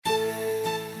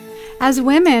As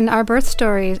women, our birth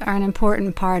stories are an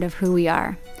important part of who we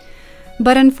are.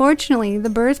 But unfortunately, the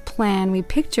birth plan we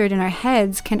pictured in our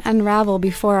heads can unravel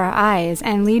before our eyes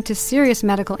and lead to serious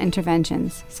medical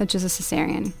interventions, such as a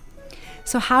cesarean.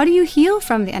 So how do you heal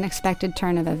from the unexpected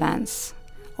turn of events?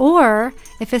 Or,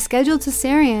 if a scheduled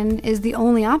cesarean is the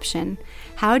only option,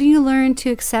 how do you learn to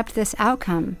accept this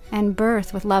outcome and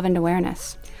birth with love and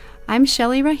awareness? I'm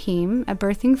Shelly Rahim, a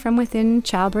Birthing from Within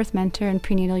childbirth mentor and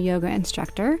prenatal yoga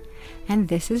instructor, and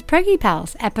this is Preggy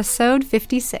Pals, episode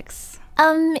 56.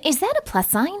 Is that a plus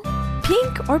sign?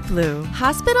 Pink or blue?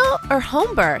 Hospital or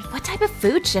home birth? What type of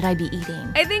food should I be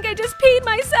eating? I think I just peed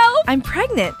myself. I'm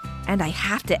pregnant, and I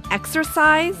have to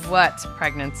exercise. What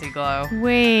pregnancy glow?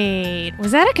 Wait,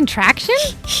 was that a contraction?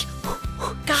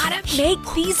 Gotta make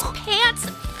these pants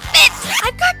fit.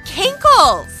 I've got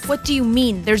kinkles. What do you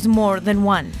mean there's more than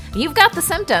one? You've got the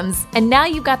symptoms, and now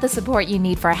you've got the support you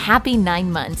need for a happy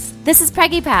 9 months. This is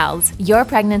Preggy Pals, your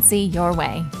pregnancy, your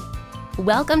way.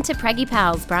 Welcome to Preggy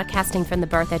Pals, broadcasting from the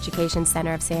Birth Education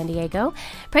Center of San Diego.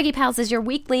 Preggy Pals is your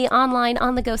weekly online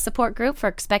on-the-go support group for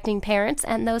expecting parents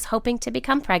and those hoping to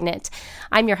become pregnant.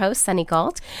 I'm your host, Sunny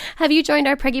Galt. Have you joined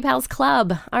our Preggy Pals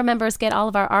Club? Our members get all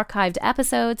of our archived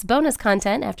episodes, bonus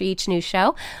content after each new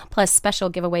show, plus special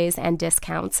giveaways and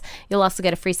discounts. You'll also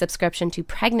get a free subscription to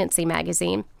Pregnancy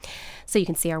Magazine. So you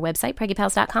can see our website,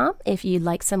 preggypals.com, if you'd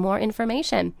like some more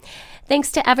information.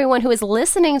 Thanks to everyone who is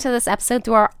listening to this episode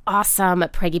through our awesome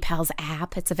Preggy Pals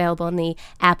app. It's available in the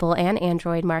Apple and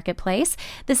Android marketplace.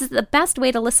 This is the best way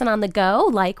to listen on the go,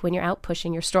 like when you're out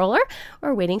pushing your stroller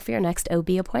or waiting for your next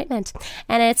OB appointment.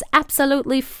 And it's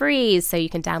absolutely free, so you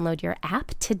can download your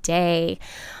app today.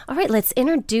 All right, let's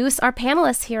introduce our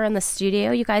panelists here in the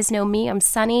studio. You guys know me. I'm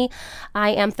Sunny.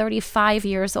 I am 35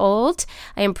 years old.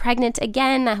 I am pregnant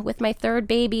again with my third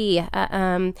baby.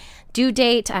 Due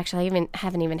date, actually, I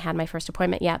haven't even had my first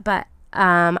appointment yet, but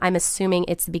I'm assuming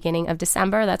it's the beginning of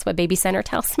December. That's what Baby Center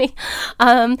tells me.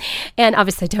 And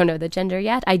obviously I don't know the gender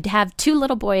yet. I have 2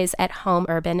 little boys at home,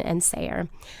 Urban and Sayer.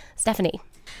 Stephanie.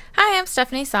 Hi, I'm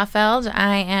Stephanie Soffeld.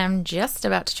 I am just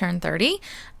about to turn 30.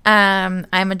 I'm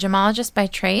a gemologist by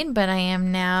trade, but I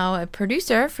am now a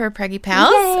producer for Preggy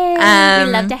Pals. Yay!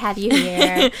 We'd love to have you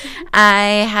here.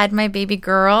 I had my baby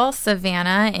girl,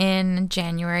 Savannah, in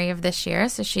January of this year,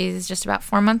 so she's just about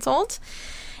 4 months old.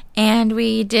 And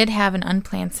we did have an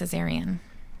unplanned cesarean.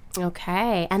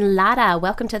 Okay. And Lada,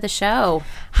 welcome to the show.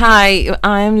 Hi,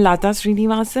 I'm Lata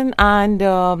Srinivasan, and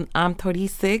I'm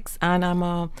 36, and I'm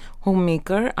a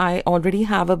homemaker. I already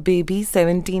have a baby,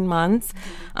 17 months,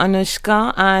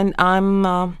 Anushka, and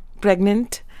I'm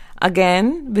pregnant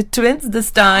again with twins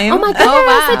this time. Oh my goodness,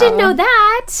 I didn't know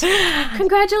that.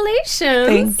 Congratulations.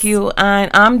 Thank you.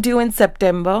 And I'm due in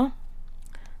September.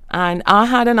 And I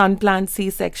had an unplanned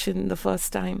C-section the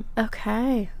first time.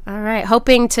 Okay. All right.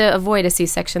 Hoping to avoid a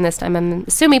C-section this time, I'm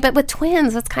assuming. But with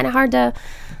twins, it's kind of hard to...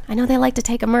 I know they like to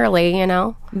take them early, you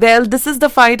know. Well, this is the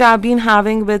fight I've been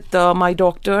having with my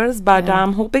doctors, but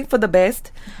I'm hoping for the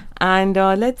best. And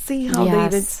let's see how the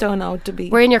events turn out to be.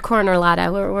 We're in your corner,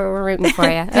 Lada. We're rooting for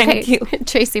you. Thank you.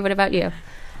 Tracy, what about you?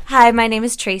 Hi, my name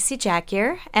is Tracy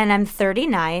Jackier, and I'm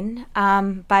 39.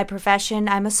 By profession,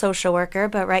 I'm a social worker,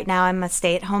 but right now I'm a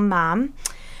stay-at-home mom.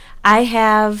 I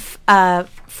have a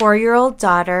 4-year-old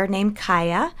daughter named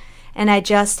Kaya, and I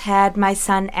just had my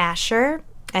son Asher,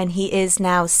 and he is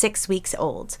now 6 weeks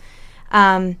old.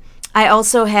 I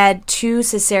also had 2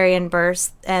 cesarean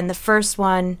births, and the first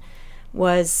one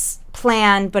was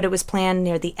planned, but it was planned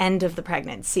near the end of the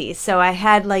pregnancy. So I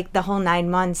had like the whole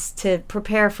 9 months to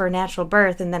prepare for a natural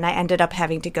birth, and then I ended up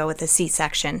having to go with a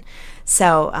C-section.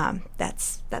 So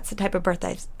that's the type of birth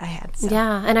I had. So.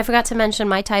 Yeah, and I forgot to mention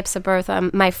my types of birth.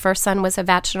 My first son was a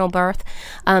vaginal birth,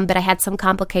 but I had some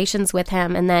complications with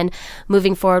him. And then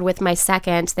moving forward with my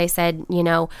second, they said, you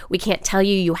know, we can't tell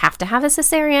you have to have a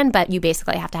cesarean, but you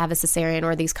basically have to have a cesarean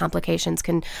or these complications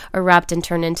can erupt and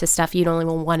turn into stuff you don't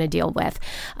even want to deal with.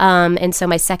 And so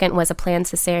my second was a planned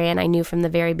cesarean. I knew from the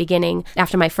very beginning.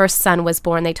 After my first son was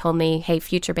born, they told me, hey,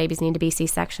 future babies need to be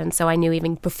C-section. So I knew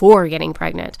even before getting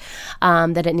pregnant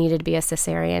that it needed to be a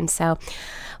cesarean. So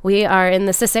we are in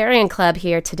the cesarean club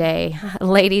here today.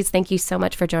 Ladies, thank you so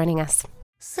much for joining us.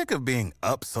 Sick of being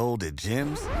upsold at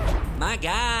gyms? My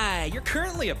guy, you're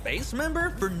currently a base member?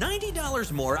 For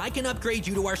 $90 more, I can upgrade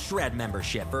you to our Shred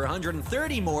membership. For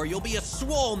 $130 more, you'll be a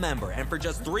Swole member. And for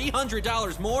just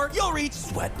 $300 more, you'll reach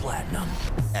Sweat Platinum.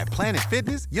 At Planet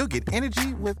Fitness, you'll get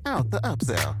energy without the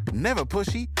upsell. Never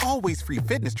pushy, always free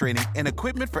fitness training and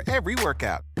equipment for every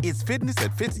workout. It's fitness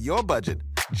that fits your budget.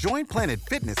 Join Planet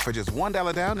Fitness for just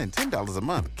 $1 down and $10 a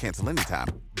month. Cancel anytime.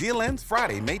 Deal ends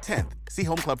Friday, May 10th. See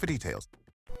Home Club for details.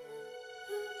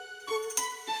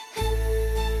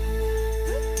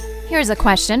 Here's a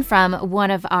question from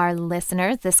one of our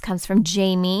listeners. This comes from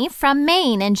Jamie from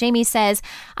Maine. And Jamie says,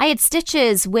 I had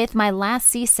stitches with my last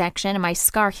C-section and my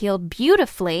scar healed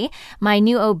beautifully. My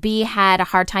new OB had a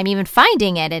hard time even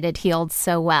finding it. It had healed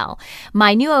so well.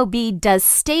 My new OB does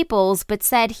staples, but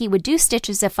said he would do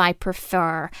stitches if I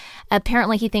prefer.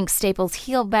 Apparently, he thinks staples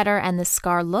heal better and the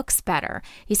scar looks better.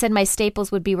 He said my staples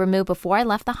would be removed before I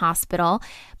left the hospital,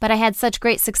 but I had such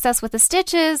great success with the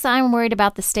stitches, I'm worried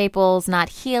about the staples not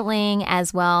healing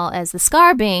as well as the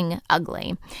scar being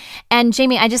ugly. And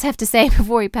Jamie, I just have to say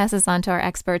before we pass this on to our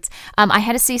experts, I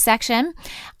had a C-section.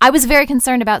 I was very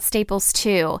concerned about staples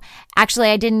too. Actually,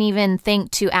 I didn't even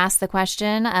think to ask the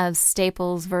question of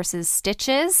staples versus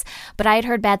stitches, but I had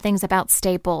heard bad things about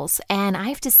staples. And I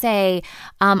have to say,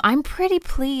 I'm pretty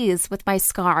pleased with my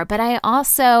scar, but I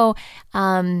also,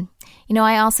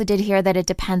 I also did hear that it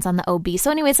depends on the OB.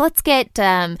 So anyways, let's get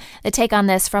the take on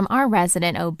this from our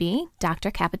resident OB,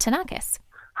 Dr. Kapitanakis.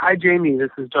 Hi, Jamie. This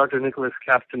is Dr. Nicholas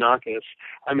Kapitanakis.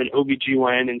 I'm an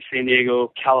OBGYN in San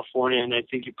Diego, California, and I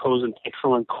think you pose an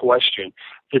excellent question.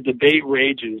 The debate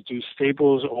rages, do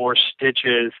staples or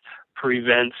stitches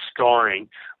prevent scarring?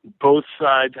 Both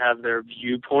sides have their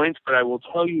viewpoints, but I will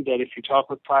tell you that if you talk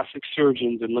with plastic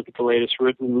surgeons and look at the latest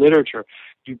written literature,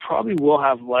 you probably will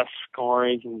have less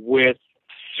scarring with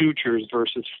sutures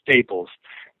versus staples.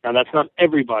 Now, that's not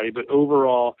everybody, but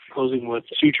overall, closing with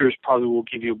sutures probably will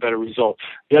give you a better result.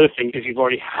 The other thing is you've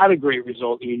already had a great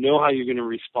result and you know how you're going to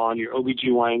respond. Your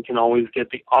OBGYN can always get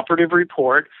the operative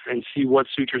report and see what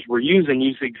sutures were used and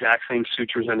use the exact same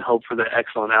sutures and hope for the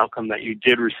excellent outcome that you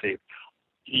did receive.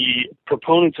 The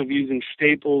proponents of using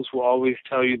staples will always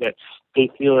tell you that they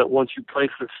feel that once you place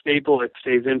the staple, it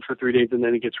stays in for 3 days and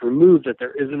then it gets removed, that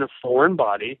there isn't a foreign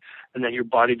body and that your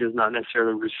body does not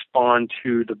necessarily respond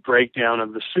to the breakdown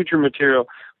of the suture material,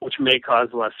 which may cause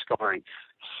less scarring.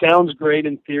 Sounds great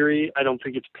in theory. I don't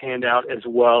think it's panned out as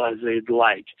well as they'd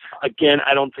like. Again,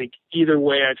 I don't think either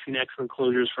way. I've seen excellent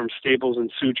closures from staples and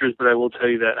sutures, but I will tell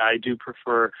you that I do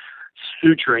prefer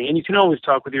suturing. And you can always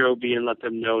talk with your OB and let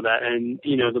them know that. And,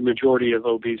 the majority of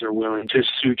OBs are willing to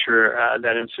suture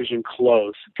that incision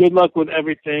close. Good luck with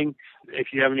everything.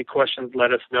 If you have any questions,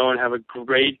 let us know, and have a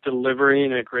great delivery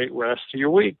and a great rest of your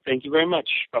week. Thank you very much.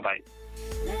 Bye-bye.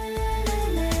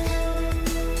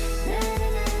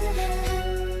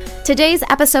 Today's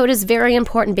episode is very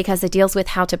important because it deals with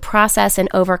how to process and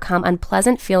overcome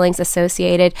unpleasant feelings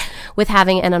associated with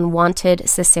having an unwanted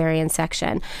cesarean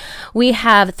section. We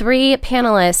have 3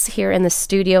 panelists here in the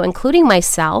studio, including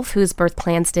myself, whose birth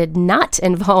plans did not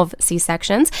involve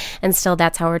C-sections, and still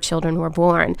that's how our children were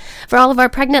born. For all of our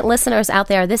pregnant listeners out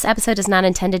there, this episode is not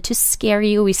intended to scare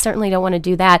you. We certainly don't want to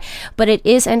do that, but it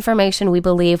is information we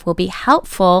believe will be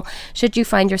helpful should you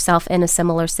find yourself in a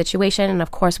similar situation, and of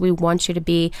course, we want you to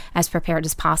be as prepared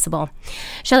as possible.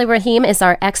 Shelly Rahim is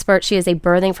our expert. She is a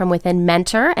Birthing from Within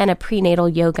mentor and a prenatal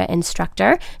yoga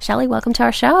instructor. Shelly, welcome to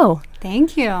our show.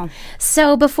 Thank you.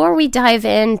 So before we dive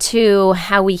into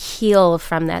how we heal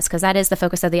from this, because that is the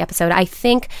focus of the episode, I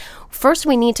think first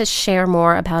we need to share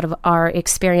more about our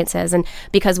experiences. And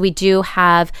because we do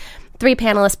have 3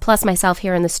 panelists plus myself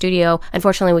here in the studio.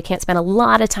 Unfortunately, we can't spend a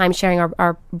lot of time sharing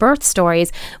our birth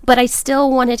stories, but I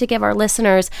still wanted to give our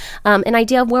listeners an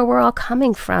idea of where we're all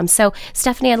coming from. So,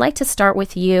 Stephanie, I'd like to start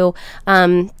with you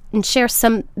and share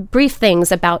some brief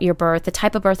things about your birth, the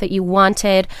type of birth that you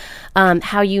wanted,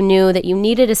 how you knew that you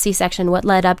needed a C-section, what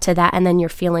led up to that, and then your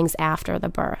feelings after the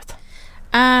birth.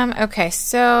 Okay,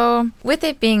 so with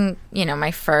it being,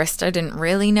 my first, I didn't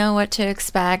really know what to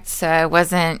expect. So I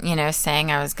wasn't, saying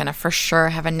I was going to for sure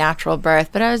have a natural birth,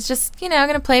 but I was just, going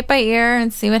to play it by ear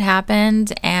and see what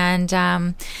happened.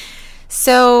 And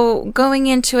so going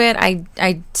into it,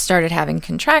 I started having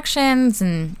contractions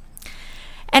and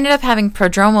ended up having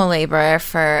prodromal labor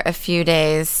for a few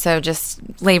days. So just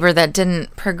labor that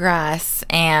didn't progress.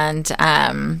 And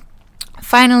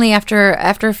finally, after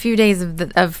a few days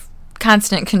of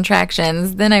constant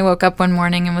contractions, then I woke up one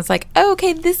morning and was like, oh,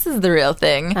 okay, this is the real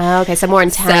thing. Oh, okay, so more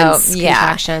intense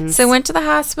contractions. So went to the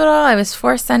hospital. I was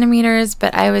 4 centimeters,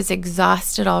 but I was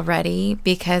exhausted already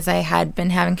because I had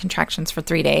been having contractions for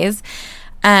 3 days.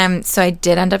 So I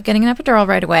did end up getting an epidural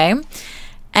right away.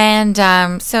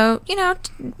 And so,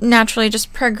 naturally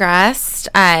just progressed.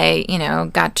 I,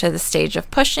 got to the stage of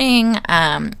pushing,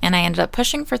 and I ended up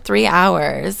pushing for 3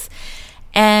 hours.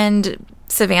 And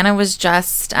Savannah was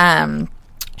just,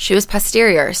 she was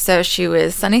posterior, so she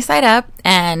was sunny side up,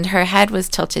 and her head was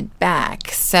tilted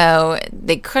back. So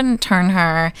they couldn't turn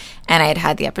her, and I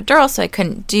had the epidural, so I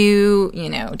couldn't do,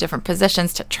 different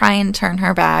positions to try and turn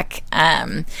her back.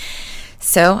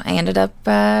 So I ended up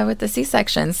with the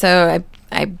C-section. So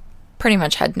I pretty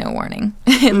much had no warning.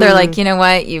 They're like, you know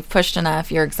what? You've pushed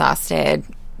enough. You're exhausted.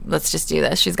 Let's just do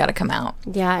this. She's got to come out.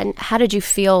 Yeah. And how did you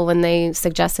feel when they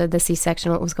suggested the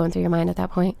C-section? What was going through your mind at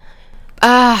that point?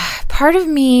 Part of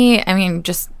me, I mean,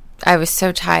 just I was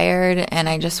so tired and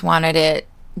I just wanted it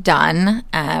done.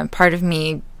 Part of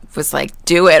me was like,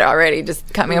 do it already.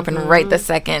 Just cut me open right this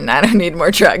second. I don't need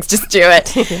more drugs. Just do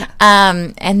it.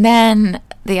 And then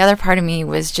the other part of me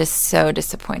was just so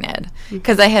disappointed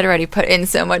because I had already put in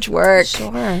so much work.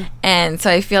 Sure. And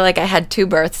so I feel like I had 2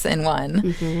 births in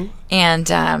one. And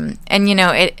you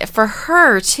know, it for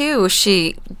her too,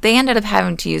 they ended up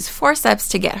having to use forceps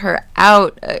to get her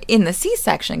out in the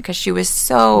C-section because she was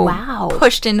so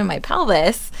pushed into my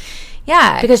pelvis.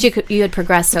 Yeah. Because you had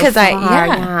progressed so far.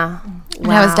 Yeah.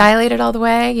 And I was dilated all the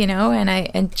way, you know,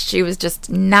 and she was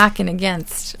just knocking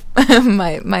against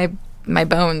my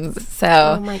bones.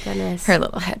 So oh my goodness, her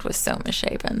little head was so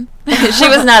misshapen. She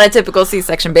was not a typical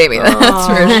C-section baby, that's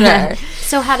for sure.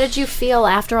 So how did you feel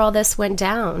after all this went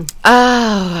down?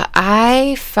 Oh,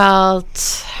 I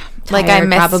felt like I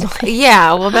missed. Probably.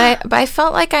 Yeah, well, but I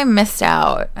felt like I missed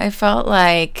out. I felt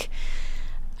like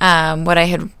what I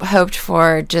had hoped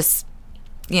for just,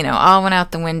 you know, all went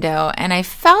out the window, and I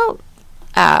felt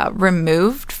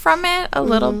removed from it a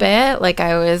little bit, like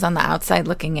I was on the outside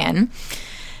looking in,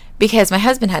 because my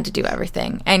husband had to do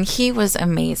everything, and he was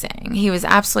amazing. He was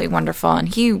absolutely wonderful, and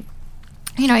he, you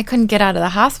know, I couldn't get out of the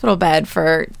hospital bed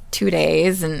for 2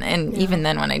 days, and even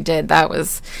then when I did, that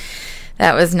was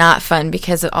not fun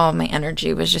because all my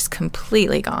energy was just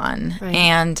completely gone. Right.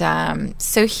 And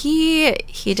so he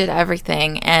did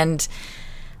everything, and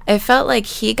I felt like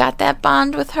he got that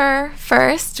bond with her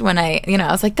first when I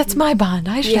was like, that's my bond.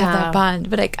 I should have that bond.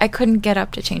 But I couldn't get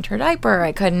up to change her diaper.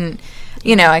 I couldn't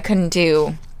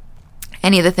do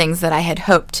any of the things that I had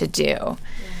hoped to do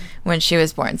when she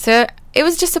was born. So it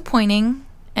was disappointing.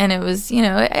 And it was, you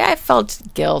know, I felt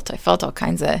guilt. I felt all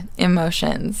kinds of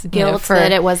emotions. Guilt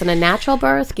that it wasn't a natural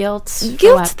birth? Guilt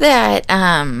that,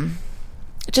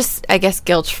 just, I guess,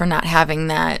 guilt for not having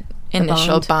that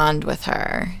initial bond with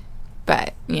her.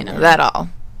 But, you know,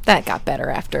 that got better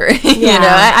after, you know,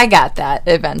 I got that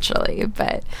eventually.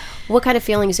 But what kind of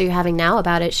feelings are you having now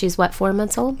about it? She's what, 4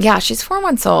 months old? Yeah, she's 4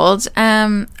 months old.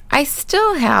 I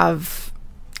still have,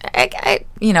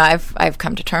 I've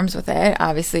come to terms with it.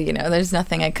 Obviously, you know, there's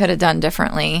nothing I could have done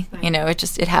differently. Right. You know,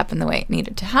 it happened the way it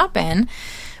needed to happen.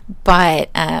 But,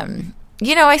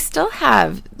 you know, I still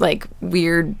have, like,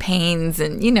 weird pains,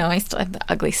 and, you know, I still have the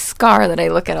ugly scar that I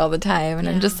look at all the time, and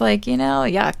I'm just like, you know,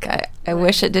 yuck, I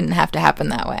wish it didn't have to happen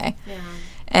that way. Yeah.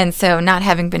 And so not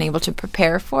having been able to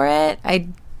prepare for it,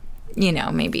 you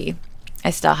know, maybe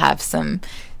I still have some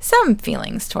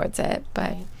feelings towards it,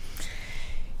 but,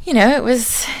 you know, it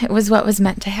was what was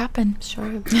meant to happen.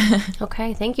 Sure.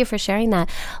 Okay, thank you for sharing that.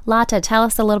 Lata, tell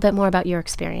us a little bit more about your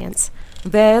experience.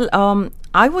 Well,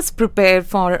 I was prepared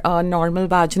for a normal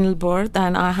vaginal birth,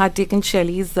 and I had taken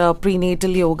Shelley's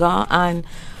prenatal yoga, and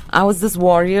I was this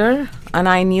warrior, and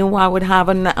I knew I would have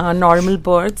a normal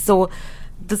birth. So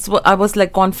I was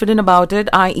like confident about it.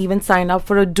 I even signed up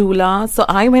for a doula, so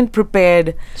I went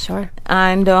prepared. Sure.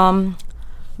 And well,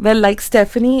 like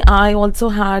Stephanie, I also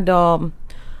had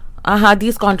I had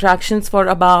these contractions for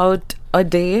about a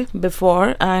day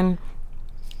before, and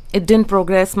it didn't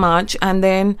progress much. And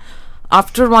then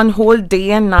after one whole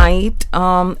day and night,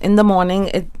 in the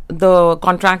morning, the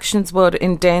contractions were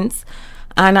intense,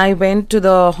 and I went to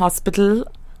the hospital,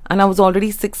 and I was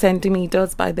already 6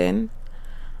 centimeters by then.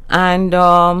 And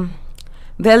well,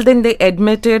 then they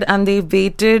admitted and they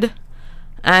waited,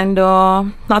 and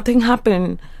nothing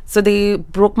happened. So they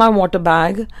broke my water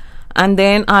bag, and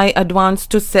then I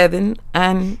advanced to 7,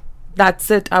 and that's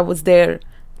it. I was there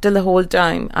till the whole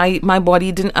time. My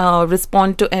body didn't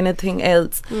respond to anything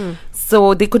else.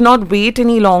 So they could not wait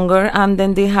any longer, and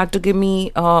then they had to give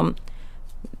me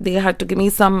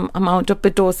some amount of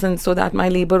Pitocin so that my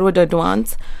labor would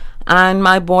advance, and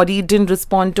my body didn't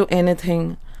respond to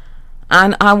anything.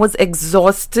 And I was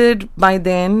exhausted by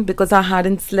then because I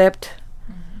hadn't slept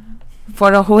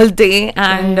for a whole day,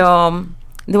 and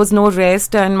there was no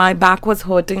rest, and my back was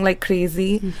hurting like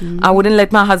crazy. I wouldn't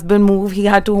let my husband move. He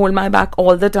had to hold my back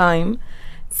all the time.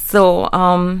 So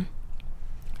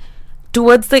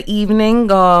towards the evening,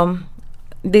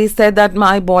 they said that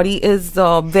my body is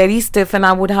very stiff and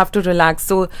I would have to relax.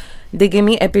 So they gave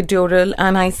me epidural,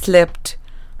 and I slept.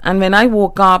 And when I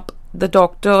woke up, the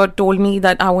doctor told me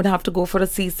that I would have to go for a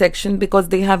C-section because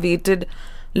they have waited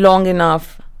long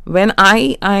enough. When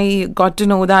I got to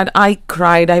know that, I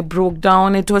cried. I broke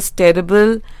down. It was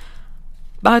terrible.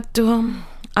 But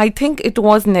I think it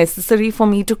was necessary for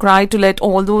me to cry, to let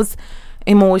all those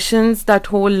emotions, that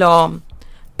whole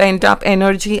pent up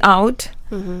energy out.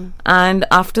 And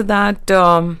after that,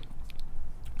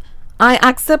 I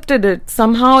accepted it.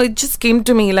 Somehow it just came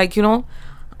to me like,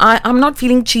 I'm not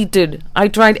feeling cheated. I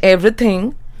tried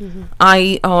everything.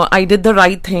 I did the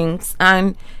right things.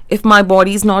 And if my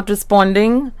body is not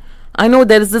responding, I know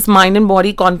there is this mind and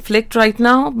body conflict right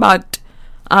now, but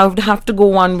I would have to go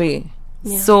one way.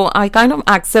 So I kind of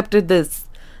accepted this,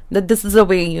 that this is a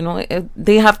way,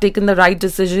 they have taken the right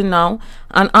decision now,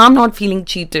 and I'm not feeling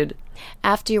cheated.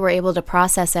 After you were able to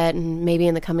process it, and maybe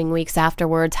in the coming weeks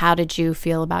afterwards, how did you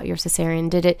feel about your cesarean?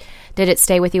 Did it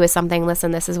stay with you as something,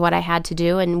 listen, this is what I had to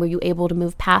do, and were you able to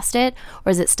move past it, or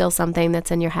is it still something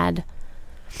that's in your head?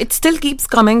 It still keeps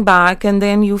coming back, and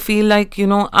then you feel like,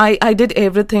 I did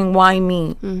everything, why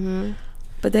me?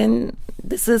 But then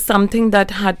this is something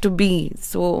that had to be.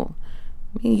 So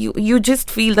you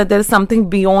just feel that there is something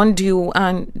beyond you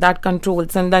and that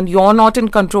controls, and then you're not in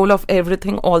control of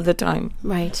everything all the time.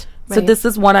 Right. So this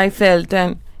is what I felt,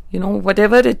 and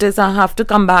whatever it is, I have to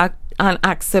come back and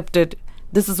accept it.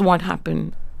 This is what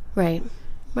happened.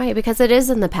 Right, because it is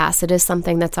in the past. It is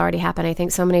something that's already happened. I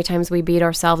think so many times we beat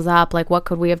ourselves up, like what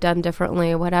could we have done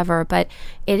differently or whatever, but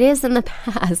it is in the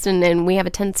past, and we have a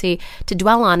tendency to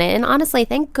dwell on it. And honestly,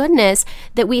 thank goodness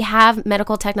that we have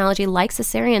medical technology like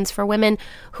cesareans for women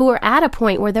who are at a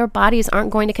point where their bodies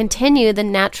aren't going to continue the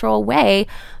natural way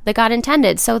that God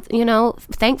intended. So,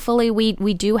 thankfully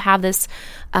we do have this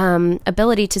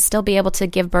ability to still be able to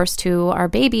give birth to our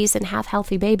babies and have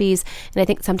healthy babies. And I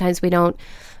think sometimes we don't,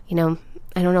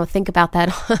 think about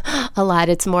that a lot.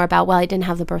 It's more about, well, I didn't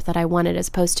have the birth that I wanted, as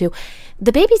opposed to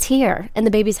the baby's here and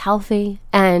the baby's healthy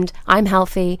and I'm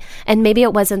healthy. And maybe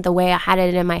it wasn't the way I had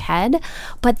it in my head,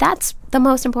 but that's the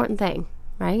most important thing,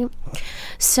 right?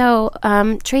 So,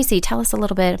 Tracy, tell us a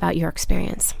little bit about your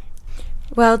experience.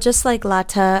 Well, just like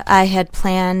Lata, I had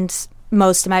planned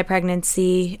most of my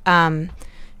pregnancy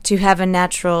to have a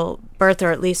natural birth,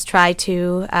 or at least try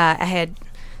to. I had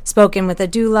spoken with a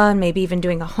doula and maybe even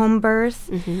doing a home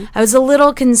birth. I was a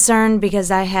little concerned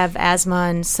because I have asthma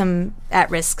and some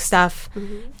at-risk stuff.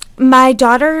 My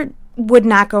daughter would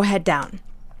not go head down.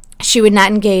 She would not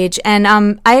engage. And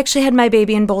I actually had my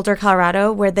baby in Boulder,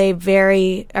 Colorado, where they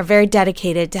are very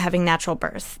dedicated to having natural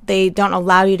birth. They don't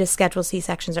allow you to schedule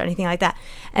C-sections or anything like that.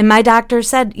 And my doctor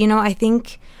said, I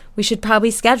think we should probably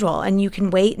schedule, and you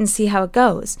can wait and see how it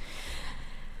goes.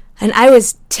 And I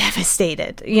was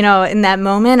devastated, in that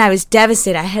moment. I was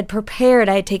devastated. I had prepared.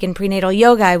 I had taken prenatal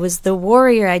yoga. I was the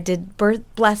warrior. I did birth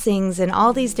blessings and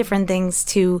all these different things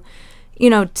to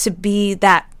be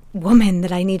that woman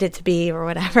that I needed to be, or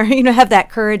whatever, have that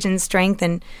courage and strength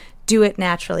and do it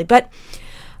naturally. But,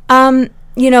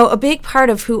 a big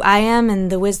part of who I am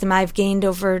and the wisdom I've gained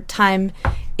over time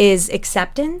is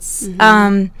acceptance.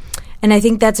 And I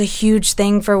think that's a huge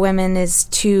thing for women, is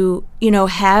to,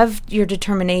 have your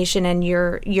determination and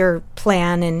your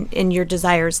plan and your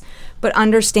desires, but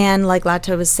understand, like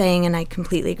Lata was saying, and I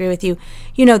completely agree with you,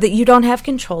 that you don't have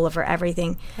control over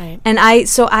everything. Right. And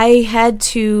I had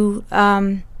to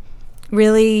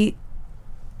really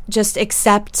just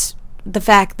accept the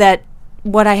fact that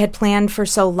what I had planned for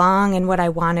so long and what I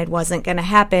wanted wasn't going to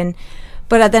happen.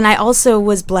 But then I also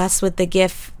was blessed with the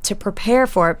gift to prepare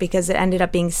for it, because it ended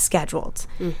up being scheduled.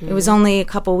 It was only a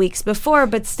couple weeks before,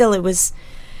 but still it was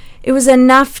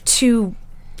enough to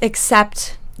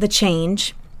accept the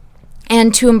change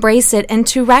and to embrace it and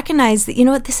to recognize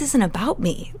that, this isn't about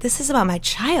me. This is about my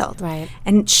child. Right.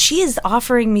 And she is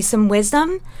offering me some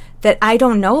wisdom that I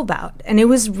don't know about. And it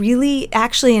was really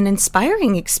actually an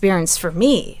inspiring experience for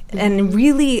me, and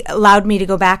really allowed me to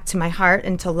go back to my heart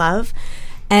and to love,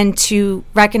 and to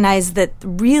recognize that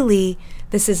really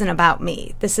this isn't about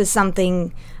me. This is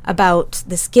something about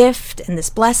this gift and this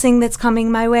blessing that's coming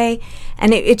my way.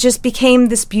 And it just became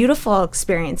this beautiful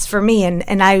experience for me.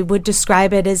 And I would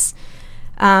describe it as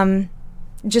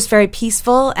just very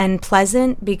peaceful and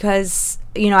pleasant, because,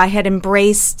 I had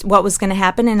embraced what was going to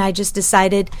happen. And I just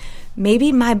decided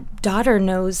maybe my daughter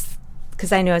knows,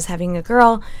 because I knew I was having a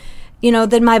girl,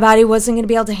 that my body wasn't going to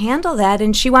be able to handle that,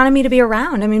 and she wanted me to be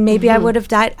around. I mean, maybe I would have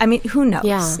died. I mean, who knows?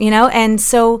 Yeah. And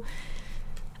so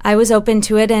I was open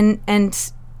to it,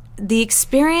 and the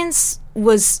experience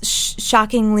was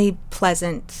shockingly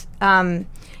pleasant. I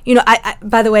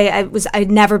by the way,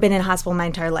 I'd never been in a hospital my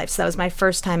entire life, so that was my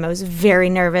first time. I was very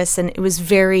nervous, and it was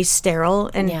very sterile,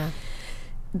 and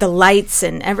the lights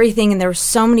and everything, and there were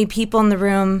so many people in the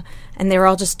room, and they were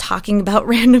all just talking about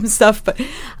random stuff. But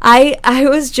I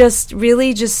was just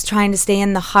really just trying to stay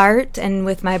in the heart and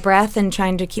with my breath, and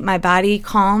trying to keep my body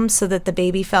calm so that the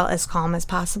baby felt as calm as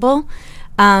possible.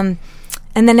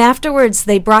 And then afterwards,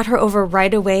 they brought her over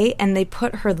right away, and they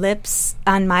put her lips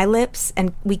on my lips,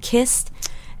 and we kissed.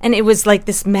 And it was like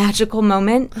this magical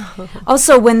moment.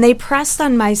 Also, when they pressed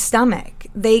on my stomach,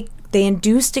 they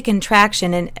induced a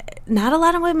contraction. And not a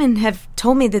lot of women have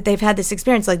told me that they've had this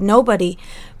experience, like nobody.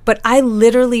 But I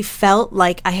literally felt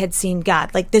like I had seen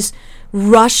God. Like this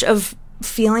rush of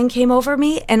feeling came over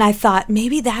me. And I thought,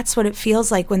 maybe that's what it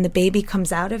feels like when the baby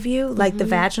comes out of you, like the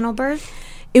vaginal birth.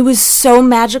 It was so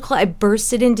magical. I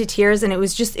bursted into tears, and it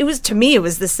was to me, it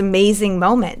was this amazing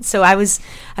moment. So I was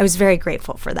very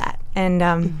grateful for that. And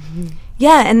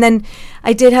and then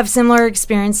I did have similar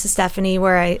experience to Stephanie,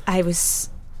 where I was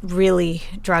really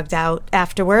drugged out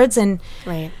afterwards. And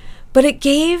but it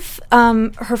gave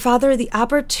her father the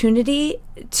opportunity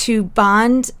to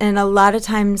bond. And a lot of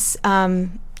times,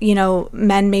 men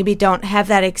maybe don't have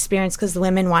that experience because the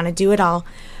women want to do it all.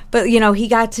 But, he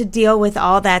got to deal with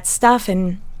all that stuff,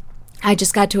 and I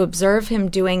just got to observe him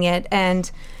doing it.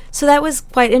 And so that was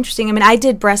quite interesting. I mean, I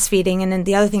did breastfeeding, and then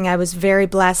the other thing, I was very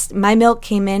blessed. My milk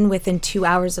came in within 2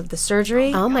 hours of the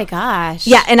surgery. Oh, my gosh.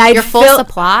 Yeah, and Your full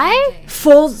supply?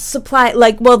 Full supply.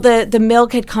 The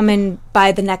milk had come in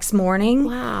by the next morning.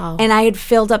 Wow. And I had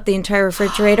filled up the entire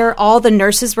refrigerator. All the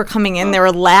nurses were coming in. They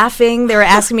were laughing. They were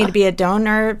asking me to be a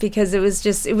donor because it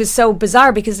was so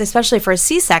bizarre, because especially for a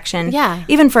C-section,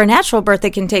 even for a natural birth,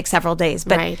 it can take several days.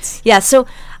 But yeah, so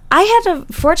I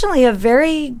had fortunately a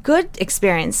very good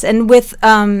experience. And with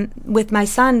my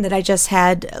son that I just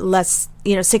had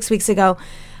 6 weeks ago,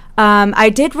 I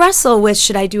did wrestle with,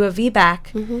 should I do a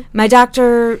VBAC? My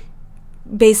doctor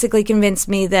basically convinced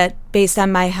me that based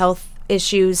on my health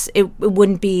issues, it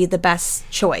wouldn't be the best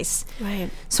choice. Right.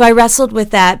 So I wrestled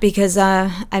with that because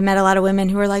I met a lot of women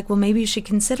who were like, well, maybe you should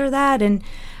consider that. And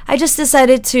I just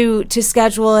decided to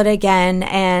schedule it again,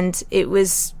 and it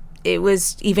was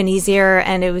even easier,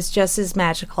 and it was just as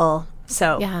magical.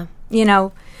 So,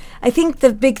 I think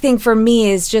the big thing for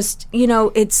me is just,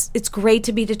 it's great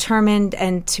to be determined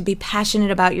and to be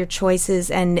passionate about your choices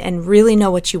and really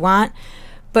know what you want,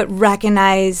 but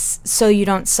recognize so you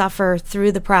don't suffer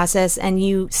through the process, and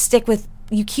you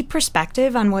keep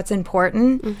perspective on what's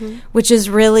important, which is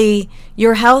really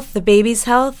your health, the baby's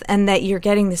health, and that you're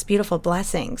getting this beautiful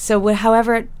blessing. So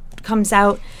however it comes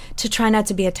out, to try not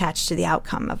to be attached to the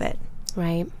outcome of it.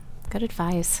 Right. Good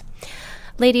advice.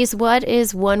 Ladies, what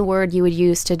is one word you would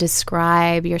use to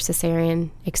describe your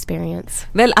cesarean experience?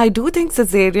 Well, I do think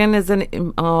cesarean is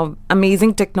an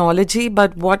amazing technology,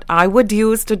 but what I would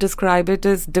use to describe it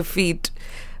is defeat,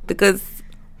 because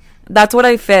that's what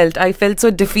I felt. I felt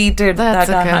so defeated that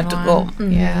I had to go.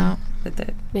 Yeah. With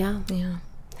it. Yeah.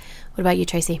 What about you,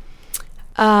 Tracy?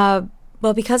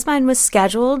 Well, because mine was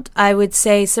scheduled, I would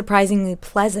say surprisingly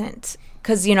pleasant,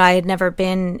 because, I had never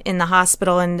been in the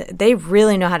hospital, and they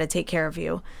really know how to take care of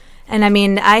you. And, I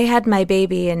mean, I had my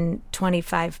baby in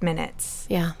 25 minutes.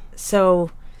 Yeah.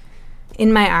 So,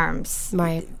 in my arms.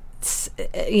 Right. It's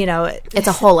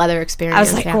a whole other experience. I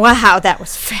was like, wow, that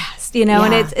was fast,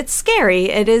 and it's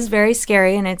scary. It is very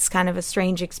scary, and it's kind of a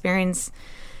strange experience,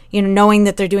 knowing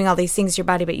that they're doing all these things to your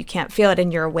body, but you can't feel it,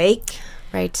 and you're awake.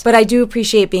 Right. But I do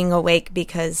appreciate being awake,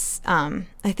 because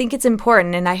I think it's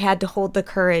important, and I had to hold the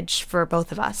courage for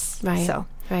both of us. Right. So.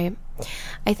 Right.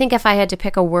 I think if I had to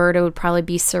pick a word, it would probably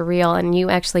be surreal. And you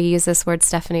actually use this word,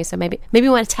 Stephanie, so maybe you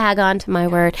want to tag on to my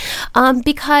word.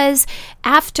 Because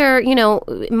after,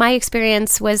 my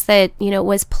experience was that, it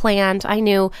was planned. I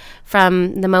knew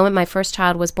from the moment my first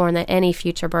child was born that any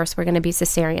future births were going to be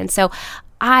cesarean. So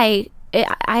I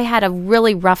had a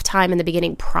really rough time in the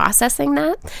beginning processing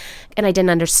that, and I didn't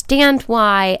understand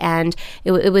why, and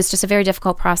it was just a very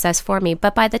difficult process for me.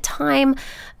 But by the time,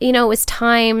 it was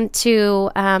time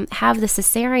to have the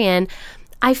cesarean,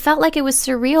 I felt like it was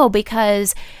surreal,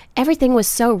 because everything was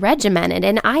so regimented,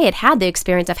 and I had the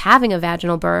experience of having a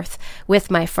vaginal birth with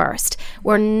my first,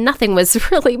 where nothing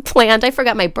was really planned. I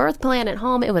forgot my birth plan at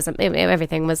home.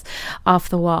 Everything was off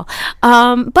the wall,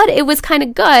 but it was kind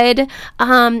of good,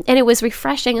 and it was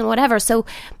refreshing and whatever. So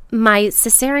my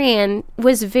cesarean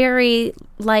was very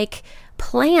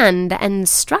planned and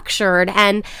structured,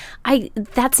 and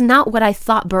that's not what I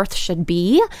thought birth should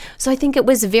be. So I think it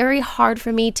was very hard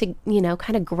for me to,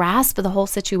 kind of grasp the whole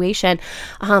situation.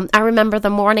 I remember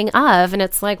the morning of, and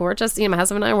it's like, we're just, my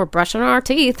husband and I were brushing our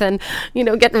teeth and,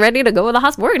 getting ready to go to the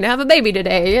hospital. We're going to have a baby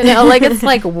today, it's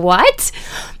like, what?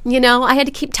 I had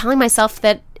to keep telling myself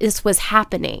that this was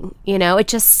happening. It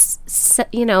just,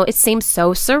 it seemed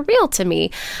so surreal to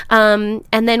me. And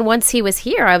then once he was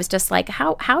here, I was just like,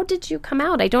 how did you come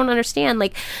out? I don't understand.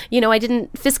 Like, I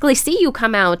didn't physically see you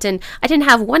come out, and I didn't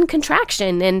have one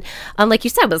contraction. And like you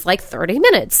said, it was like 30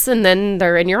 minutes, and then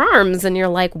they're in your arms, and you're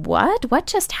like, what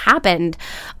just happened?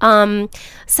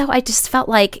 So I just felt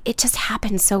like it just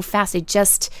happened so fast.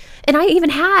 And I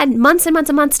even had months and months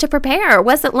and months to prepare. It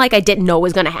wasn't like I didn't know it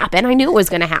was going to happen. I knew it was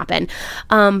going to happen.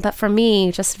 But for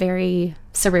me, just very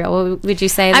surreal. Would you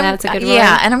say that's a good word?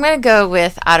 Yeah, and I'm going to go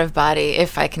with out of body,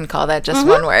 if I can call that just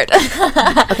one word.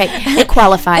 Okay, it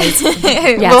qualifies.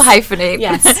 Yes. We'll hyphenate.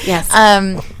 Yes.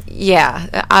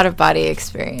 Yeah, out of body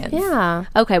experience. Yeah.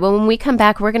 Okay, well, when we come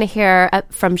back, we're going to hear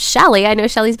from Shelly. I know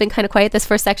Shelly's been kind of quiet this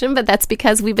first section, but that's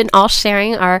because we've been all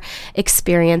sharing our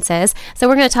experiences. So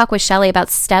we're going to talk with Shelly about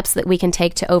steps that we can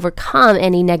take to overcome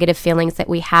any negative feelings that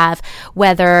we have,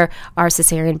 whether our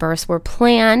cesarean births were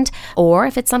planned or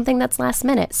if it's something that's last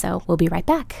minute. So we'll be right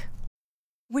back.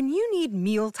 When you need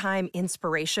mealtime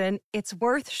inspiration, it's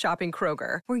worth shopping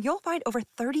Kroger, where you'll find over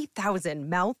 30,000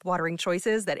 mouth-watering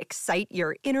choices that excite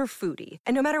your inner foodie.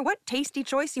 And no matter what tasty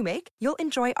choice you make, you'll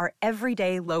enjoy our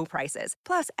everyday low prices,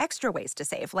 plus extra ways to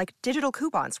save, like digital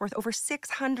coupons worth over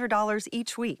 $600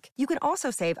 each week. You can also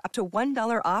save up to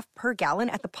 $1 off per gallon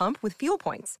at the pump with fuel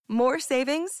points. More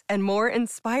savings and more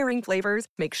inspiring flavors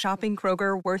make shopping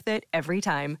Kroger worth it every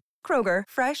time. Kroger,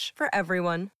 fresh for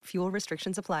everyone. Fuel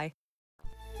restrictions apply.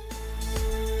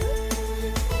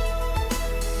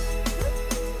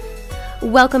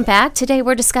 Welcome back. Today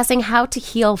we're discussing how to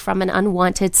heal from an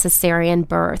unwanted cesarean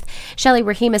birth. Shelly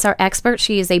Rahim is our expert.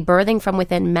 She is a Birthing from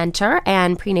Within mentor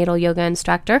and prenatal yoga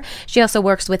instructor. She also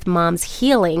works with moms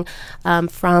healing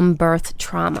from birth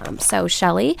trauma. So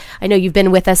Shelly, I know you've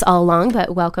been with us all along,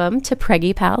 but welcome to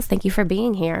Preggy Pals. Thank you for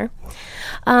being here.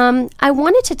 I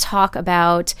wanted to talk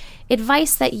about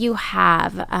advice that you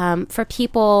have for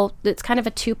people. It's kind of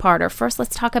a two-parter. First,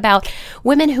 let's talk about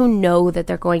women who know that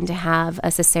they're going to have a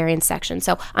cesarean section.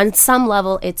 So on some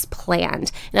level, it's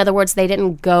planned. In other words, they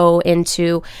didn't go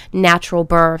into natural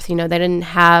birth. They didn't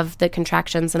have the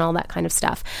contractions and all that kind of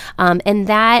stuff. And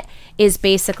that is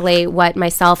basically what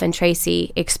myself and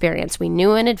Tracy experienced. We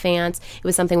knew in advance. It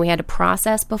was something we had to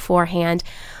process beforehand.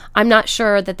 I'm not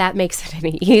sure that makes it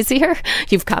any easier.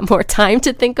 You've got more time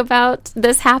to think about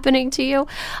this happening to you.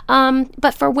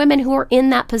 But for women who are in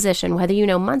that position, whether you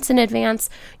know months in advance,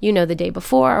 the day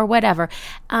before or whatever,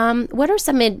 what are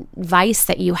some advice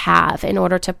that you have in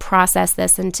order to process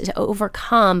this and to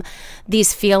overcome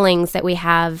these feelings that we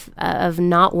have of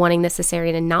not wanting the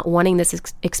cesarean and not wanting this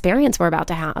experience we're about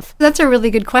to have? That's a really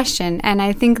good question. And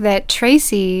I think that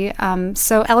Tracy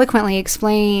so eloquently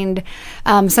explained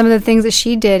some of the things that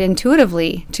she did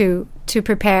intuitively to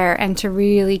prepare and to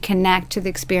really connect to the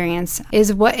experience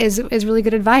is what is really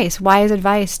good advice. Wise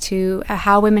advice to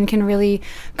how women can really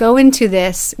go into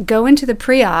the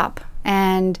pre-op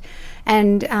and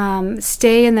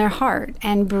stay in their heart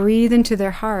and breathe into their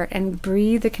heart and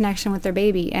breathe the connection with their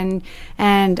baby and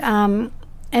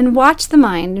watch the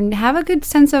mind and have a good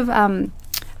sense of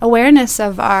awareness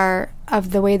of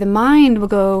the way the mind will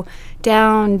go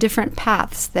down different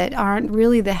paths that aren't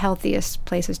really the healthiest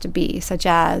places to be, such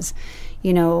as,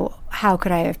 how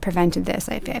could I have prevented this?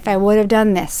 If I would have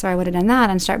done this or I would have done that,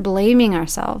 and start blaming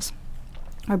ourselves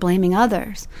or blaming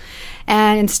others.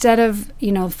 And instead of,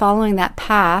 following that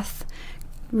path,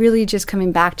 really just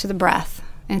coming back to the breath.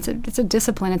 And it's a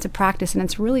discipline, it's a practice, and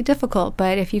it's really difficult.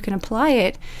 But if you can apply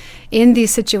it in these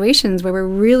situations where we're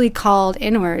really called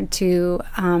inward to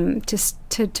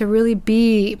really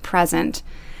be present,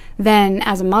 then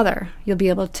as a mother, you'll be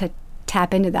able to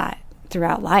tap into that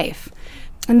throughout life.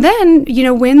 And then,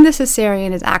 when the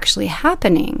cesarean is actually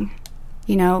happening,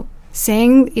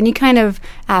 saying any kind of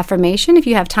affirmation, if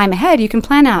you have time ahead, you can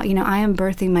plan out, I am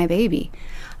birthing my baby.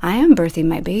 I am birthing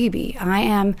my baby. I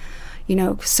am,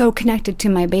 so connected to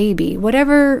my baby.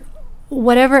 Whatever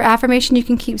affirmation you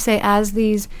can keep say as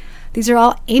these are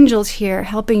all angels here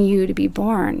helping you to be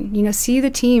born. See the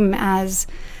team as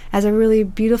a really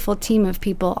beautiful team of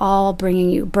people all bringing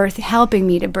you birth, helping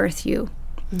me to birth you.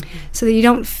 Mm-hmm. So that you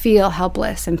don't feel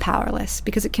helpless and powerless,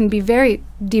 because it can be very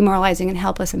demoralizing and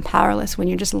helpless and powerless when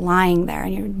you're just lying there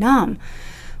and you're numb.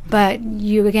 But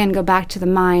you, again, go back to the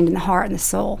mind and the heart and the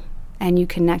soul, and you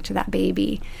connect to that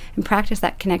baby and practice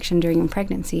that connection during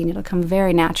pregnancy, and it'll come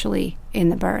very naturally in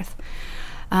the birth.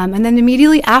 And then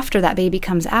immediately after that baby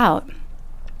comes out,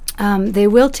 they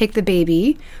will take the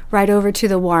baby right over to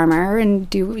the warmer and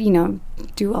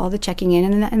do all the checking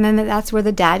in, and then that's where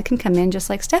the dad can come in, just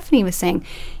like Stephanie was saying.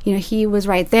 He was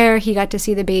right there. He got to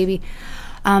see the baby.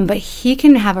 But he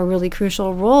can have a really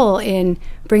crucial role in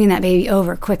bringing that baby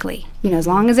over quickly. As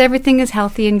long as everything is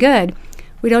healthy and good,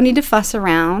 we don't need to fuss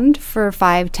around for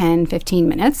 5, 10, 15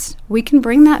 minutes. We can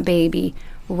bring that baby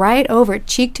right over,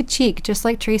 cheek to cheek, just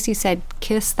like Tracy said,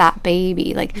 kiss that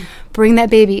baby. Like, bring that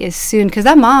baby as soon, because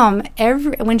that mom,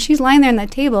 when she's lying there on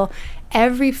that table,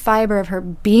 every fiber of her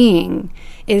being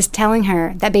is telling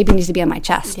her that baby needs to be on my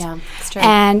chest. Yeah, that's true.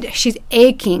 And she's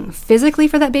aching physically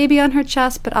for that baby on her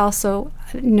chest, but also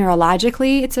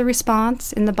neurologically, it's a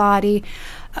response in the body.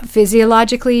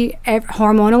 Physiologically,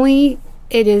 hormonally,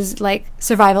 it is like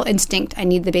survival instinct. I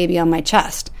need the baby on my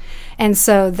chest. And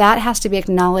so that has to be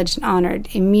acknowledged and honored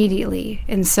immediately.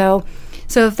 And so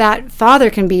if that father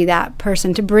can be that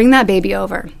person to bring that baby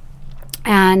over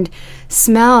and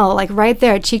smell, like right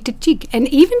there, cheek to cheek, and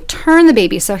even turn the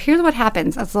baby. So here's what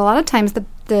happens. A lot of times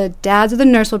the dads or the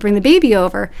nurse will bring the baby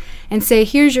over and say,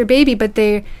 here's your baby, but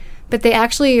they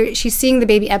actually, she's seeing the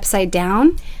baby upside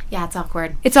down. Yeah, it's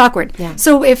awkward. It's awkward. Yeah.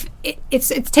 So if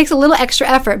it takes a little extra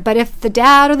effort, but if the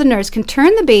dad or the nurse can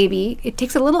turn the baby, it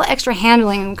takes a little extra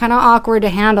handling, kind of awkward to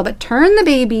handle, but turn the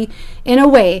baby in a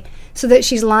way so that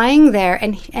she's lying there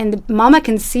and the mama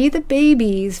can see the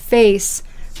baby's face,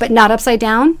 but not upside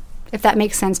down, if that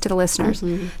makes sense to the listeners.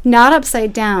 Mm-hmm. Not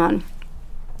upside down.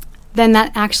 Then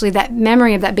that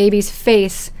memory of that baby's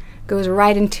face goes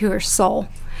right into her soul.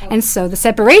 And so the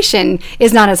separation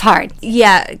is not as hard.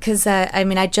 Yeah, because,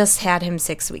 I just had him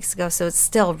 6 weeks ago, so it's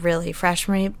still really fresh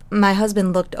for me. My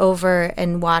husband looked over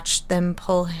and watched them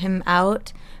pull him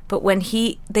out, but when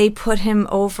they put him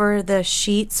over the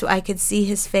sheet so I could see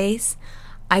his face,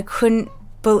 I couldn't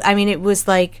it was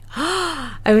like,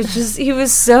 he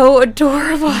was so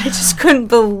adorable. I just couldn't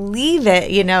believe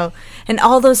it, And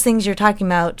all those things you're talking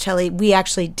about, Shelley, we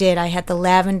actually did. I had the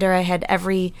lavender. I had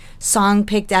every song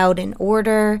picked out in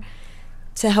order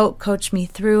to help coach me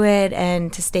through it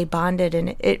and to stay bonded.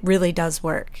 And it really does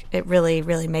work. It really,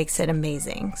 really makes it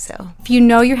amazing. So if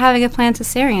you're having a planned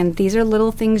cesarean, these are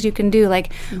little things you can do.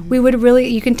 Like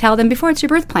you can tell them before it's your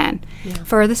birth plan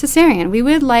for the cesarean. We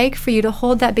would like for you to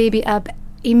hold that baby up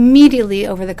immediately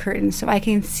over the curtain so I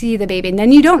can see the baby. And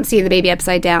then you don't see the baby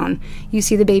upside down. You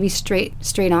see the baby straight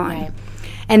on. Right.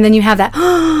 And then you have that,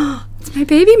 it's my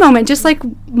baby moment, just like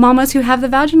mamas who have the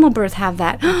vaginal birth have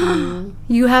that.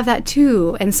 You have that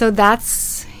too. And so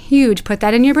that's huge. Put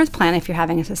that in your birth plan if you're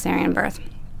having a cesarean birth.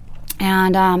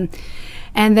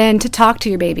 And then to talk to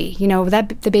your baby,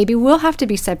 that the baby will have to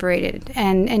be separated,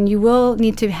 and you will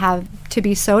need to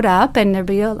be sewed up, and there'll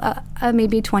be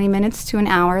maybe 20 minutes to an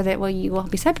hour that you will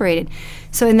be separated.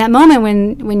 So in that moment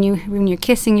when you're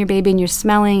kissing your baby and you're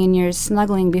smelling and you're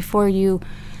snuggling before you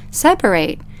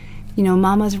separate,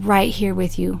 Mama's right here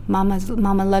with you.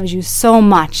 Mama loves you so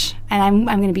much, and I'm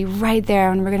going to be right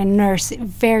there, and we're going to nurse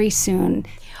very soon.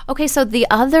 Okay, so the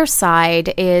other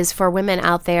side is for women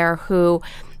out there who,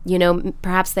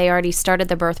 perhaps they already started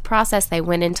the birth process, they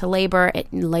went into labor,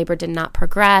 labor did not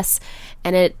progress,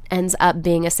 and it ends up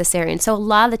being a cesarean. So a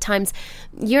lot of the times,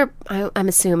 I'm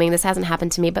assuming, this hasn't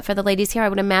happened to me, but for the ladies here, I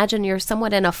would imagine you're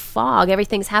somewhat in a fog.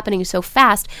 Everything's happening so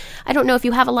fast. I don't know if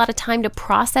you have a lot of time to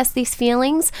process these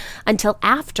feelings until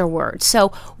afterwards.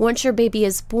 So once your baby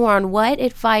is born, what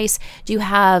advice do you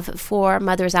have for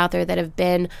mothers out there that have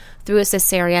been through a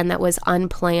cesarean that was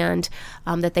unplanned,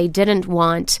 that they didn't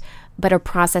want, but are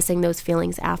processing those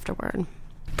feelings afterward?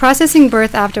 Processing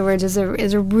birth afterwards is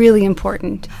a really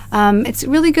important. It's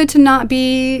really good to not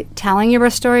be telling your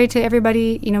birth story to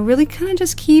everybody. Really kind of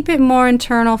just keep it more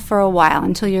internal for a while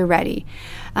until you're ready,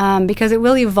 because it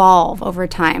will evolve over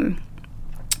time.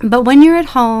 But when you're at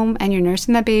home and you're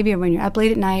nursing that baby, or when you're up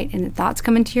late at night and the thoughts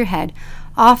come into your head,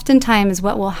 oftentimes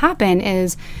what will happen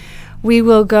is we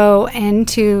will go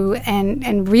into and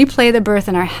replay the birth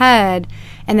in our head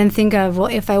and then think of, well,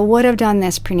 if I would have done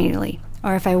this prenatally,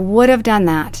 or if I would have done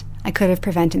that, I could have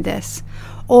prevented this.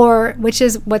 Or, which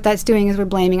is what that's doing, is we're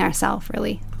blaming ourselves,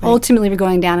 really. Right. Ultimately, we're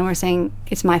going down and we're saying,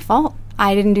 it's my fault.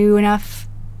 I didn't do enough,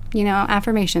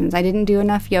 affirmations. I didn't do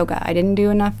enough yoga. I didn't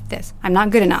do enough this. I'm not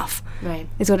good enough. Right.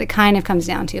 Is what it kind of comes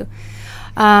down to.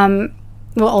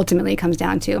 Ultimately it comes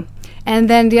down to. And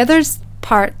then the other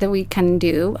part that we can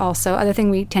do also, other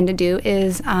thing we tend to do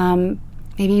is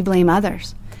maybe blame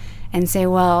others and say,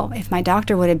 well, if my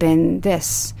doctor would have been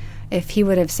this, if he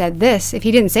would have said this, if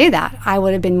he didn't say that, I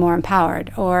would have been more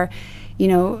empowered. Or,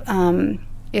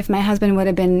 if my husband would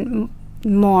have been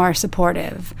more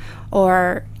supportive.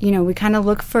 Or, we kind of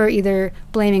look for either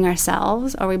blaming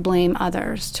ourselves or we blame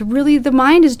others. The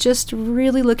mind is just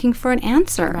really looking for an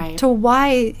answer to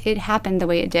why it happened the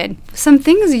way it did. Some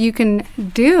things that you can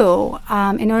do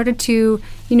in order to,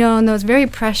 in those very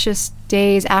precious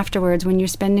days afterwards, when you're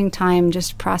spending time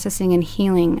just processing and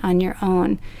healing on your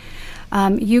own,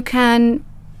 you can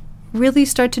really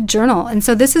start to journal. And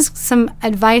so this is some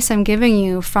advice I'm giving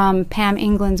you from Pam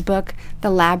England's book, The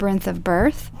Labyrinth of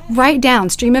Birth. Write down,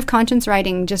 stream of conscious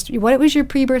writing, just what was your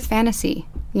pre-birth fantasy,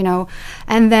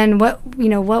 and then what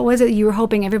was it you were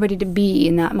hoping everybody to be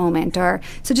in that moment,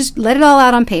 so just let it all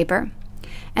out on paper.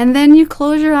 And then you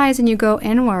close your eyes and you go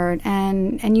inward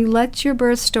and you let your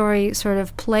birth story sort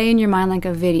of play in your mind like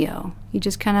a video. You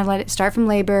just kind of let it start from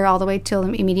labor all the way till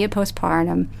immediate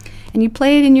postpartum. And you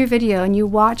play it in your video and you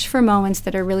watch for moments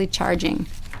that are really charging,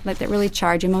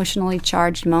 emotionally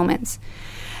charged moments.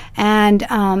 And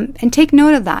take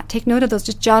note of that. Take note of those.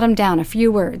 Just jot them down, a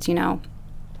few words,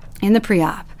 in the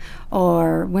pre-op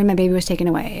or when my baby was taken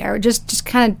away, or just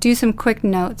kind of do some quick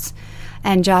notes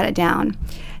and jot it down.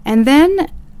 And then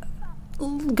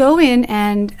go in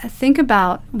and think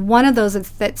about one of those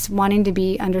that's wanting to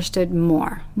be understood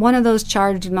more, one of those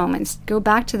charged moments. Go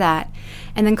back to that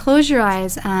and then close your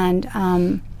eyes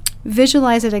and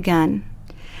visualize it again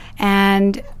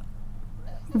and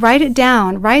write it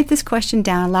down. Write this question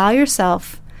down. Allow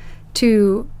yourself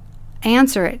to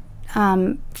answer it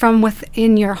from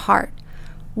within your heart.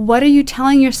 What are you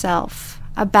telling yourself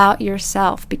about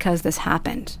yourself because this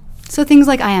happened? So things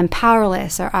like I am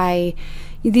powerless, or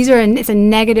it's a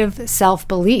negative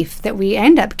self-belief that we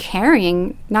end up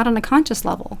carrying, not on a conscious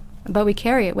level, but we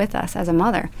carry it with us as a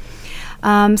mother.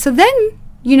 So then,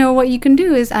 what you can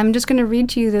do is, I'm just going to read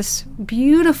to you this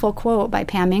beautiful quote by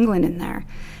Pam England in there.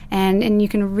 And you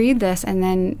can read this and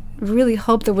then really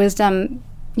hope the wisdom,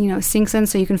 sinks in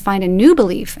so you can find a new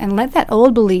belief and let that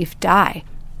old belief die.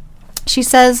 She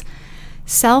says,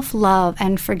 self-love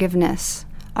and forgiveness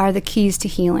are the keys to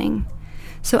healing.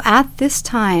 So at this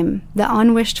time, the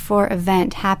unwished-for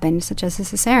event happened, such as a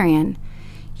cesarean.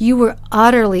 You were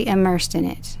utterly immersed in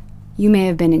it. You may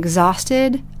have been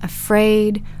exhausted,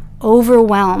 afraid,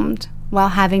 overwhelmed while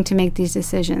having to make these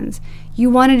decisions. You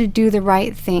wanted to do the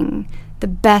right thing, the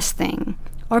best thing,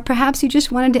 or perhaps you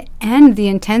just wanted to end the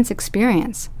intense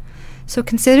experience. So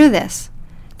consider this,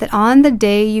 that on the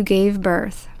day you gave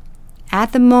birth,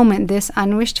 at the moment this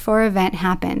unwished-for event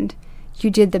happened, you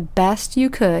did the best you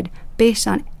could based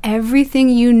on everything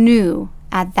you knew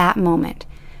at that moment,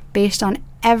 based on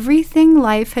everything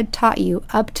life had taught you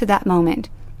up to that moment.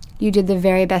 You did the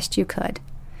very best you could.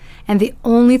 And the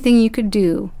only thing you could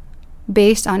do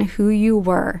based on who you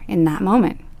were in that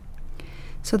moment.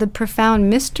 So the profound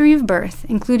mystery of birth,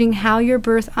 including how your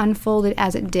birth unfolded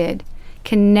as it did,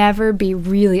 can never be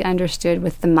really understood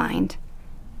with the mind.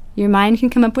 Your mind can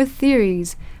come up with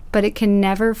theories, but it can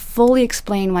never fully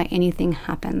explain why anything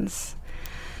happens.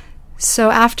 So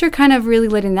after kind of really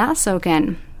letting that soak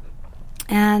in,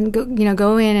 and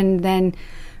go in and then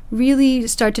really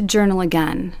start to journal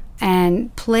again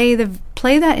and play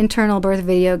that internal birth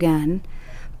video again,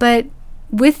 but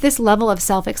with this level of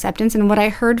self-acceptance. And what I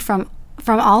heard from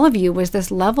all of you was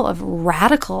this level of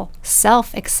radical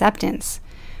self-acceptance,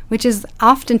 which is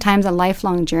oftentimes a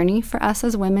lifelong journey for us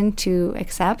as women to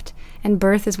accept. And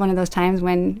birth is one of those times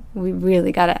when we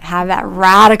really got to have that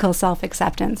radical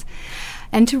self-acceptance.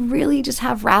 And to really just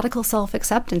have radical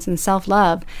self-acceptance and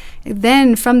self-love.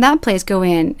 Then from that place go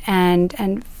in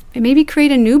and maybe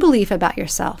create a new belief about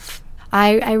yourself.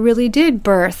 I really did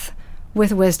birth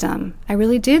with wisdom. I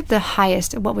really did the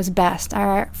highest, what was best.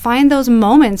 Find those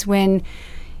moments when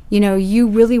you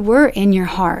really were in your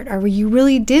heart, or where you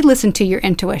really did listen to your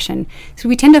intuition. So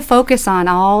we tend to focus on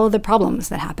all the problems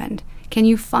that happened. Can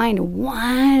you find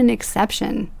one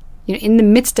exception, in the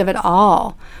midst of it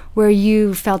all, where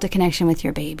you felt a connection with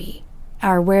your baby,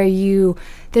 or where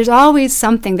there's always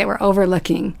something that we're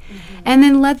overlooking. Mm-hmm. And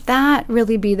then let that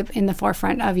really be in the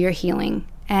forefront of your healing,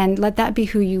 and let that be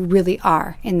who you really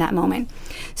are in that moment.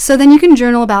 So then you can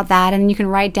journal about that, and you can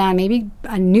write down maybe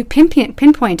a new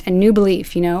pinpoint a new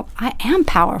belief. I am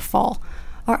powerful,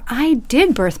 or I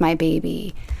did birth my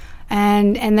baby,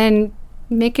 and then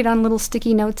make it on little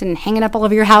sticky notes and hang it up all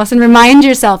over your house and remind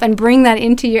yourself and bring that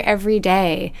into your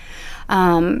everyday.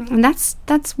 And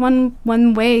that's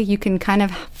one way you can kind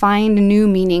of find new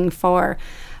meaning for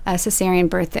a cesarean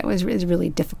birth that is really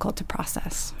difficult to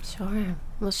process. Sure.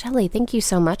 Well, Shelley, thank you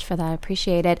so much for that. I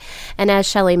appreciate it. And as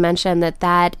Shelley mentioned,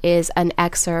 that is an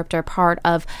excerpt or part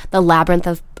of the Labyrinth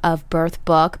of Birth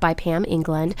book by Pam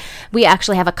England. We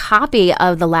actually have a copy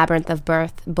of the Labyrinth of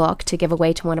Birth book to give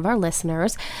away to one of our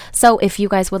listeners. So if you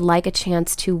guys would like a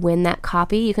chance to win that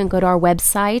copy, you can go to our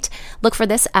website, look for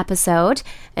this episode,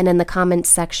 and in the comments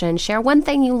section, share one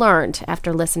thing you learned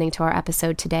after listening to our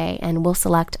episode today, and we'll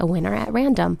select a winner at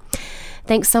random.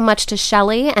 Thanks so much to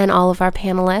Shelley and all of our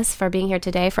panelists for being here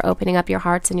today, for opening up your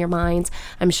hearts and your minds.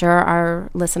 I'm sure our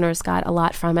listeners got a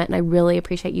lot from it, and I really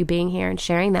appreciate you being here and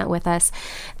sharing that with us.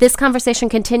 This conversation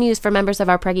continues for members of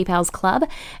our Preggy Pals Club.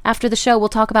 After the show, we'll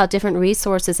talk about different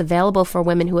resources available for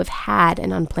women who have had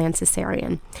an unplanned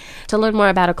cesarean. To learn more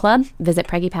about our club, visit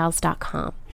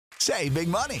PreggyPals.com. Save big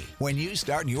money when you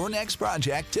start your next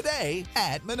project today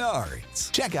at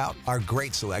Menards. Check out our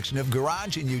great selection of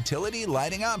garage and utility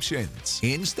lighting options.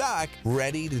 In stock,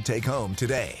 ready to take home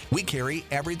today. We carry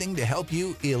everything to help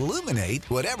you illuminate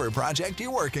whatever project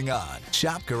you're working on.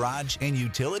 Shop garage and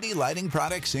utility lighting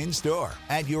products in store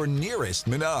at your nearest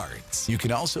Menards. You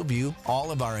can also view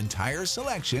all of our entire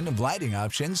selection of lighting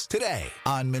options today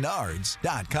on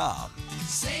Menards.com.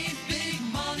 Save big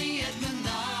money at Menards.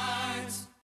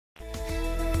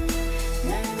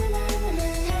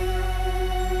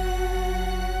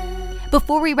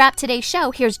 Before we wrap today's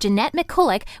show, here's Jeanette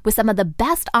McCulloch with some of the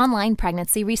best online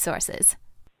pregnancy resources.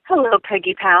 Hello,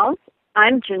 Peggy Pals.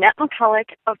 I'm Jeanette McCulloch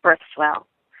of BirthSwell.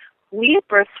 We at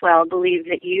BirthSwell believe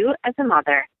that you, as a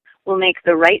mother, will make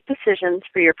the right decisions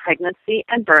for your pregnancy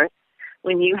and birth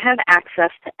when you have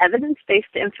access to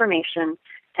evidence-based information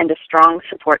and a strong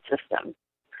support system.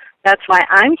 That's why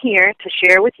I'm here to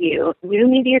share with you new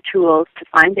media tools to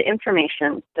find the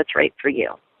information that's right for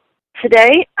you.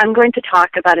 Today, I'm going to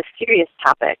talk about a serious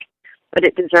topic, but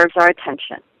it deserves our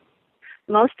attention.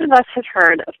 Most of us have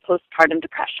heard of postpartum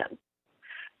depression.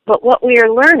 But what we are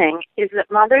learning is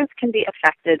that mothers can be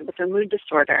affected with a mood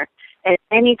disorder at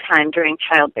any time during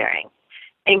childbearing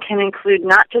and can include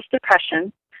not just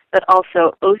depression, but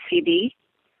also OCD,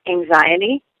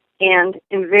 anxiety, and,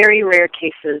 in very rare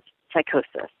cases,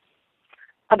 psychosis.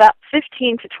 About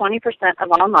 15 to 20%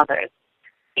 of all mothers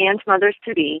and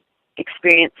mothers-to-be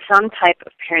experience some type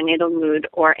of perinatal mood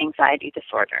or anxiety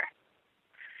disorder.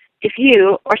 If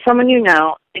you or someone you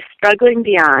know is struggling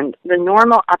beyond the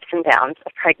normal ups and downs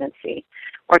of pregnancy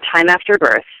or time after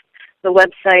birth, the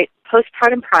website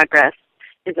Postpartum Progress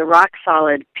is a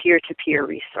rock-solid peer-to-peer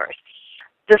resource.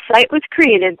 The site was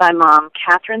created by mom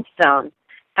Catherine Stone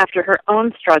after her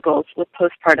own struggles with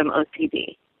postpartum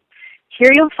OCD.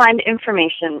 Here you'll find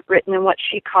information written in what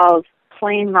she calls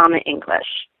plain mama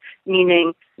English,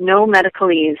 meaning no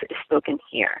medicalese is spoken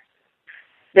here.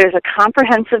 There's a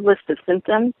comprehensive list of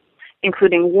symptoms,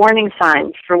 including warning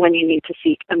signs for when you need to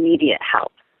seek immediate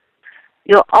help.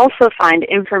 You'll also find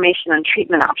information on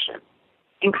treatment options,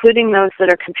 including those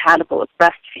that are compatible with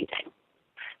breastfeeding.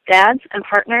 Dads and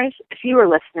partners, if you are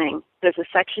listening, there's a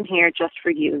section here just for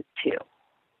you, too.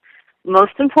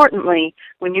 Most importantly,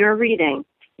 when you're reading,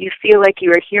 you feel like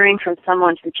you are hearing from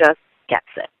someone who just gets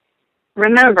it.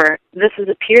 Remember, this is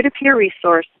a peer-to-peer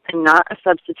resource and not a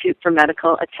substitute for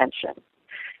medical attention.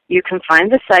 You can find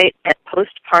the site at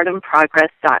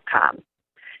postpartumprogress.com.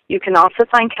 You can also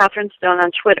find Catherine Stone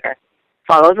on Twitter.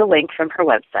 Follow the link from her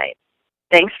website.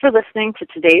 Thanks for listening to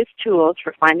today's tools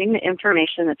for finding the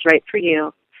information that's right for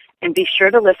you, and be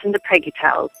sure to listen to Preggy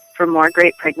Pals for more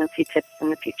great pregnancy tips in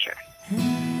the future.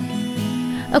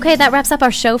 Okay, that wraps up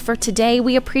our show for today.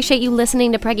 We appreciate you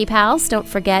listening to Preggy Pals. Don't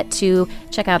forget to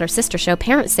check out our sister show,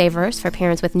 Parent Savers, for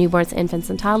parents with newborns, infants,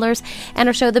 and toddlers, and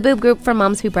our show, The Boob Group, for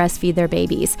moms who breastfeed their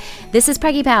babies. This is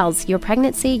Preggy Pals, your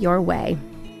pregnancy, your way.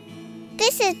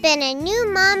 This has been a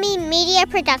New Mommy Media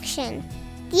production.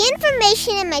 The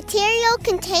information and material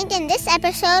contained in this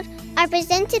episode are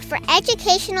presented for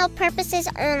educational purposes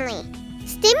only.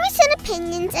 Statements and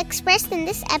opinions expressed in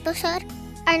this episode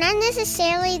are not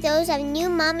necessarily those of New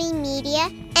Mommy Media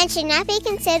and should not be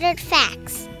considered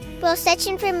facts. While such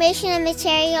information and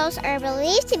materials are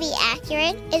believed to be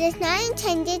accurate, it is not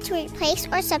intended to replace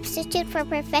or substitute for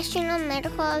professional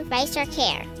medical advice or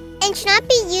care, and should not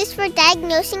be used for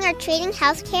diagnosing or treating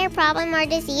healthcare problem or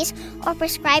disease or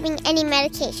prescribing any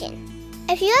medication.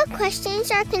 If you have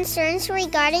questions or concerns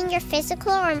regarding your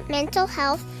physical or mental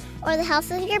health or the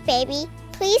health of your baby,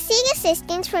 please seek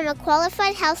assistance from a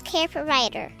qualified healthcare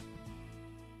provider.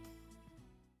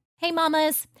 Hey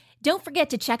mamas, don't forget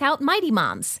to check out Mighty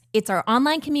Moms. It's our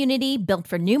online community built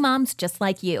for new moms just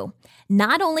like you.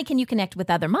 Not only can you connect with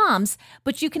other moms,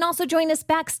 but you can also join us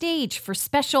backstage for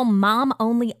special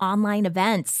mom-only online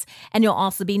events. And you'll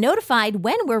also be notified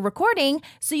when we're recording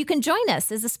so you can join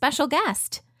us as a special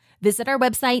guest. Visit our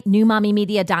website,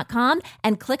 newmommymedia.com,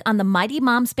 and click on the Mighty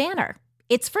Moms banner.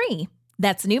 It's free.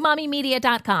 That's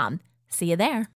newmommymedia.com. See you there.